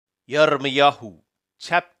Yirmiyahu,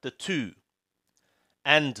 chapter 2.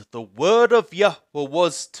 And the word of Yahweh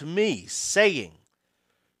was to me, saying,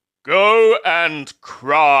 Go and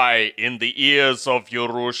cry in the ears of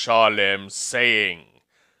Jerusalem, saying,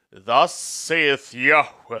 Thus saith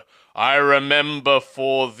Yahweh, I remember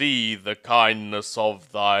for thee the kindness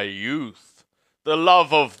of thy youth, the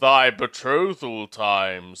love of thy betrothal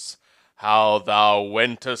times, how thou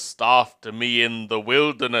wentest after me in the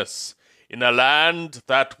wilderness, in a land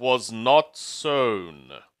that was not sown.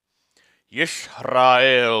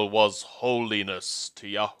 Yisrael was holiness to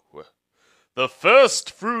Yahweh, the first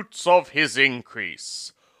fruits of his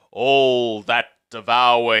increase. All that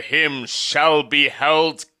devour him shall be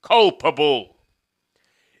held culpable.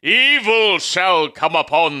 Evil shall come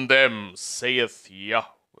upon them, saith Yahweh.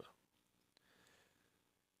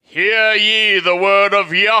 Hear ye the word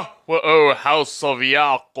of Yahweh, O house of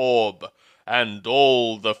Jacob, and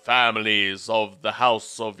all the families of the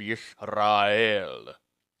house of Israel.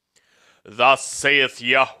 Thus saith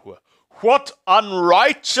Yahweh, What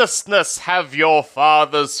unrighteousness have your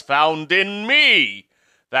fathers found in me,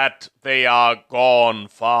 that they are gone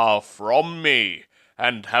far from me,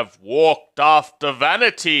 and have walked after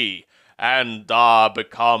vanity, and are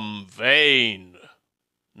become vain?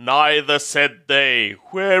 Neither said they,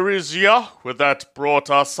 Where is Yahweh that brought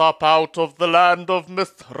us up out of the land of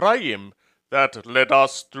Mithraim, that led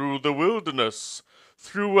us through the wilderness,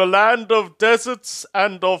 through a land of deserts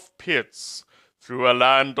and of pits, through a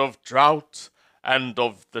land of drought and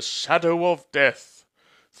of the shadow of death,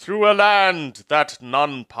 through a land that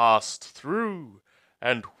none passed through,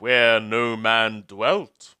 and where no man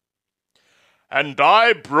dwelt? And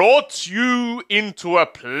I brought you into a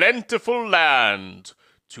plentiful land,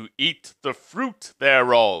 to eat the fruit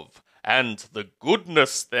thereof, and the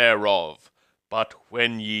goodness thereof. But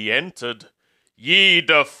when ye entered, ye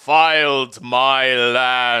defiled my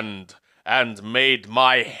land, and made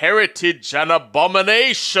my heritage an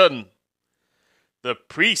abomination. The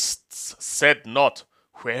priests said not,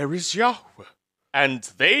 Where is Yahweh? And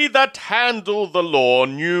they that handle the law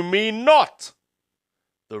knew me not.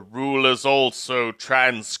 The rulers also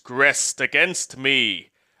transgressed against me,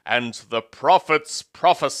 and the prophets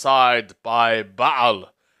prophesied by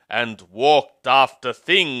Baal, and walked after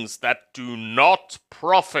things that do not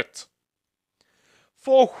profit.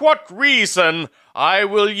 For what reason I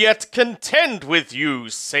will yet contend with you,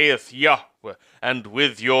 saith Yahweh, and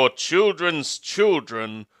with your children's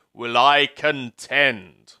children will I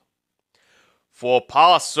contend. For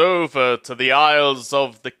pass over to the isles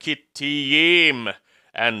of the Kittiyim,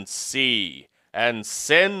 and see, and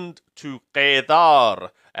send to Kedar,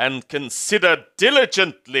 and consider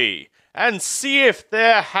diligently, and see if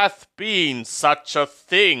there hath been such a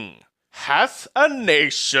thing. Hath a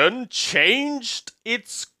nation changed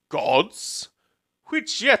its gods,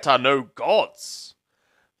 which yet are no gods?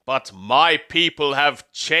 But my people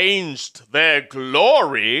have changed their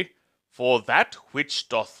glory for that which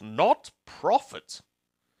doth not profit.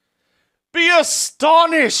 Be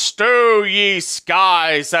astonished, O ye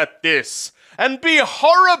skies, at this, and be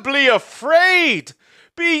horribly afraid.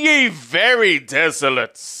 Be ye very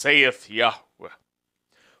desolate, saith Yahweh.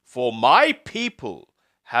 For my people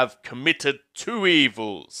have committed two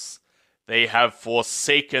evils. They have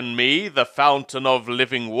forsaken me, the fountain of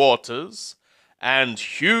living waters, and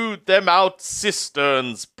hewed them out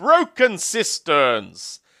cisterns, broken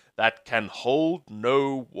cisterns, that can hold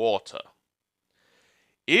no water.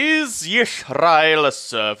 Is Yisrael a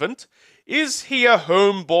servant? Is he a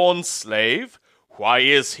home-born slave? Why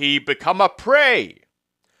is he become a prey?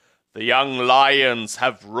 The young lions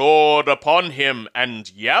have roared upon him and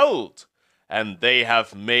yelled, and they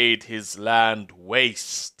have made his land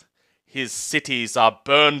waste. His cities are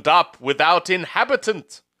burned up without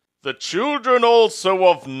inhabitant. The children also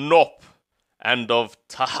of Nop and of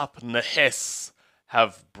Tahapnehes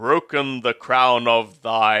have broken the crown of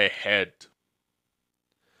thy head.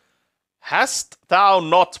 Hast thou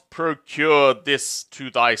not procured this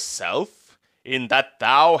to thyself, in that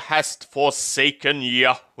thou hast forsaken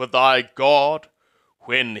Yahweh thy God,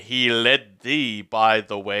 when he led thee by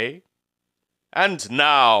the way? And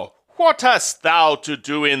now, what hast thou to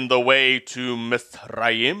do in the way to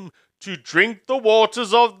Mithraim, to drink the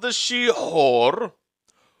waters of the Shihor?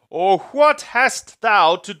 Or what hast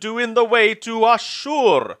thou to do in the way to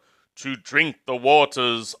Ashur, to drink the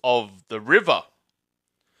waters of the river?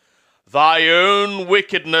 Thy own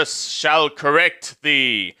wickedness shall correct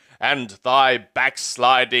thee, and thy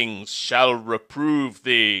backslidings shall reprove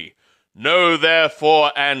thee. Know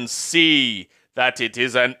therefore and see that it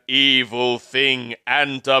is an evil thing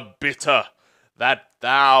and a bitter, that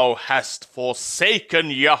thou hast forsaken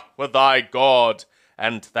Yahweh thy God,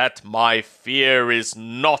 and that my fear is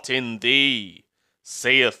not in thee,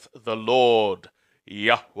 saith the Lord,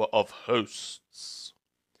 Yahweh of hosts.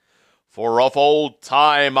 For of old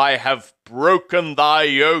time I have broken thy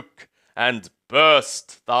yoke, and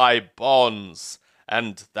burst thy bonds,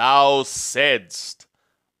 and thou saidst,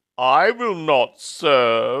 I will not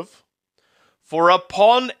serve. For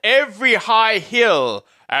upon every high hill,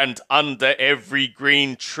 and under every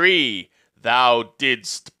green tree, thou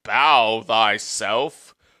didst bow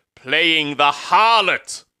thyself, playing the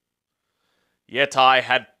harlot. Yet I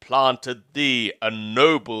had planted thee a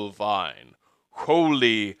noble vine,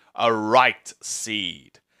 wholly a right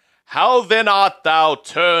seed. How then art thou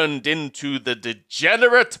turned into the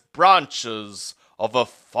degenerate branches of a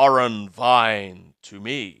foreign vine to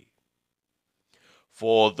me?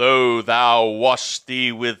 For though thou wash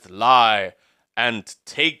thee with lye, and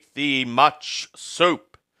take thee much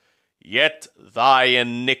soap, yet thy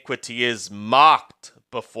iniquity is marked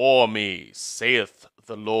before me, saith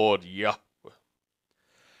the Lord Yahweh.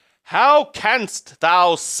 How canst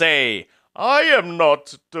thou say, I am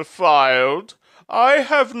not defiled, I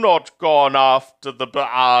have not gone after the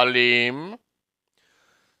Baalim?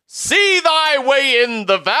 See thy way in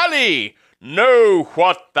the valley, know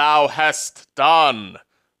what thou hast done.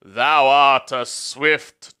 Thou art a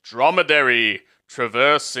swift dromedary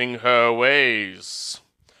traversing her ways,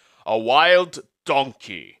 a wild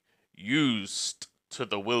donkey used to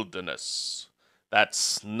the wilderness, that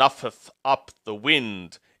snuffeth up the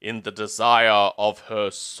wind in the desire of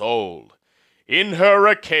her soul. In her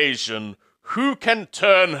occasion, who can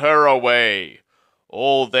turn her away?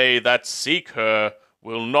 All they that seek her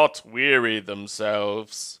will not weary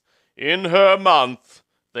themselves. In her month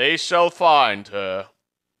they shall find her.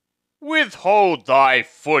 Withhold thy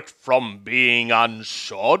foot from being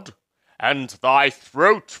unshod, and thy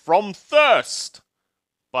throat from thirst.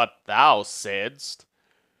 But thou saidst,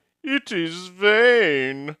 It is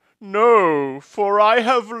vain. No, for I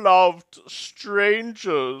have loved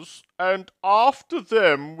strangers, and after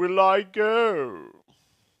them will I go.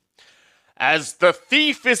 As the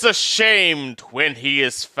thief is ashamed when he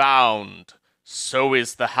is found, so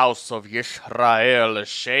is the house of Israel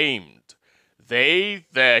ashamed. They,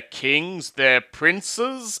 their kings, their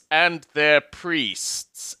princes, and their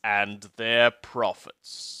priests, and their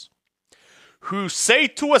prophets, who say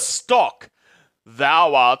to a stock,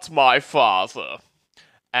 Thou art my father,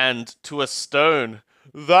 and to a stone,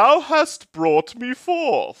 Thou hast brought me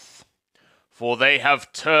forth. For they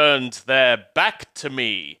have turned their back to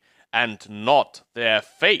me, and not their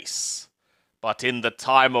face. But in the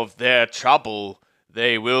time of their trouble,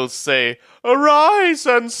 they will say, Arise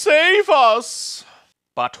and save us.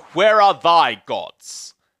 But where are thy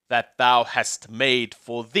gods, that thou hast made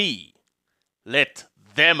for thee? Let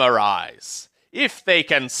them arise, if they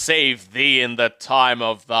can save thee in the time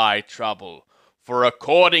of thy trouble. For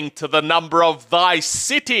according to the number of thy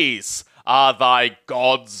cities are thy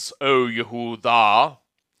gods, O Yehudah.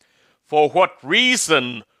 For what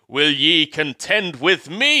reason will ye contend with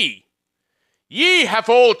me? Ye have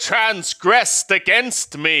all transgressed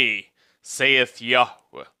against me, saith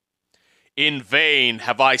Yahweh. In vain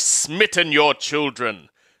have I smitten your children.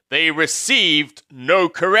 They received no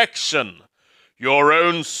correction. Your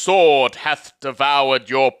own sword hath devoured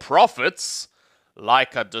your prophets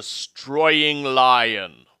like a destroying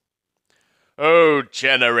lion. O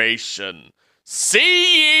generation,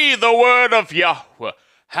 see ye the word of Yahweh.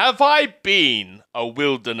 Have I been a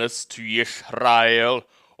wilderness to Israel,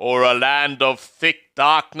 or a land of thick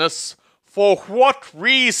darkness? For what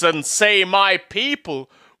reason say my people,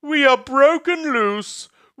 We are broken loose,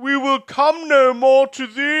 we will come no more to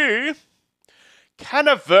thee? Can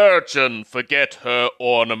a virgin forget her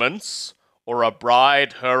ornaments, or a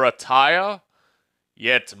bride her attire?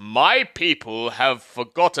 Yet my people have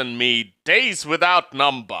forgotten me days without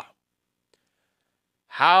number.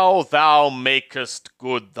 How thou makest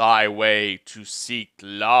good thy way to seek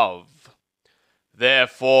love.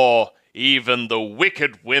 Therefore even the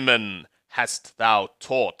wicked women hast thou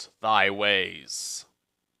taught thy ways.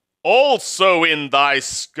 Also in thy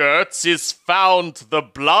skirts is found the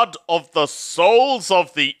blood of the souls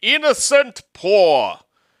of the innocent poor.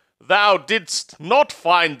 Thou didst not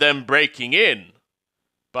find them breaking in,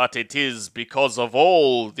 but it is because of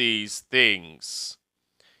all these things.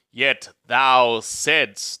 Yet thou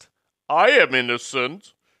saidst, I am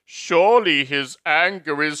innocent. Surely his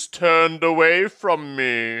anger is turned away from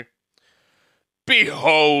me.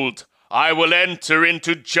 Behold, I will enter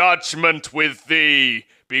into judgment with thee,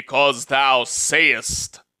 because thou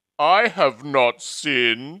sayest, I have not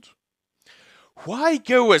sinned. Why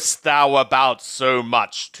goest thou about so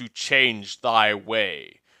much to change thy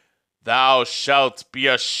way? Thou shalt be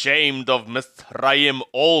ashamed of Mithraim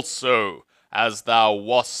also, as thou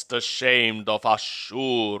wast ashamed of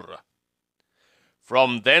Ashur.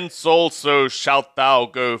 From thence also shalt thou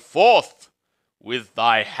go forth, with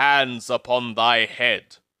thy hands upon thy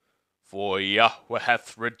head, for Yahweh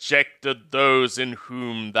hath rejected those in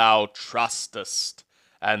whom thou trustest,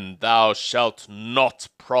 and thou shalt not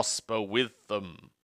prosper with them.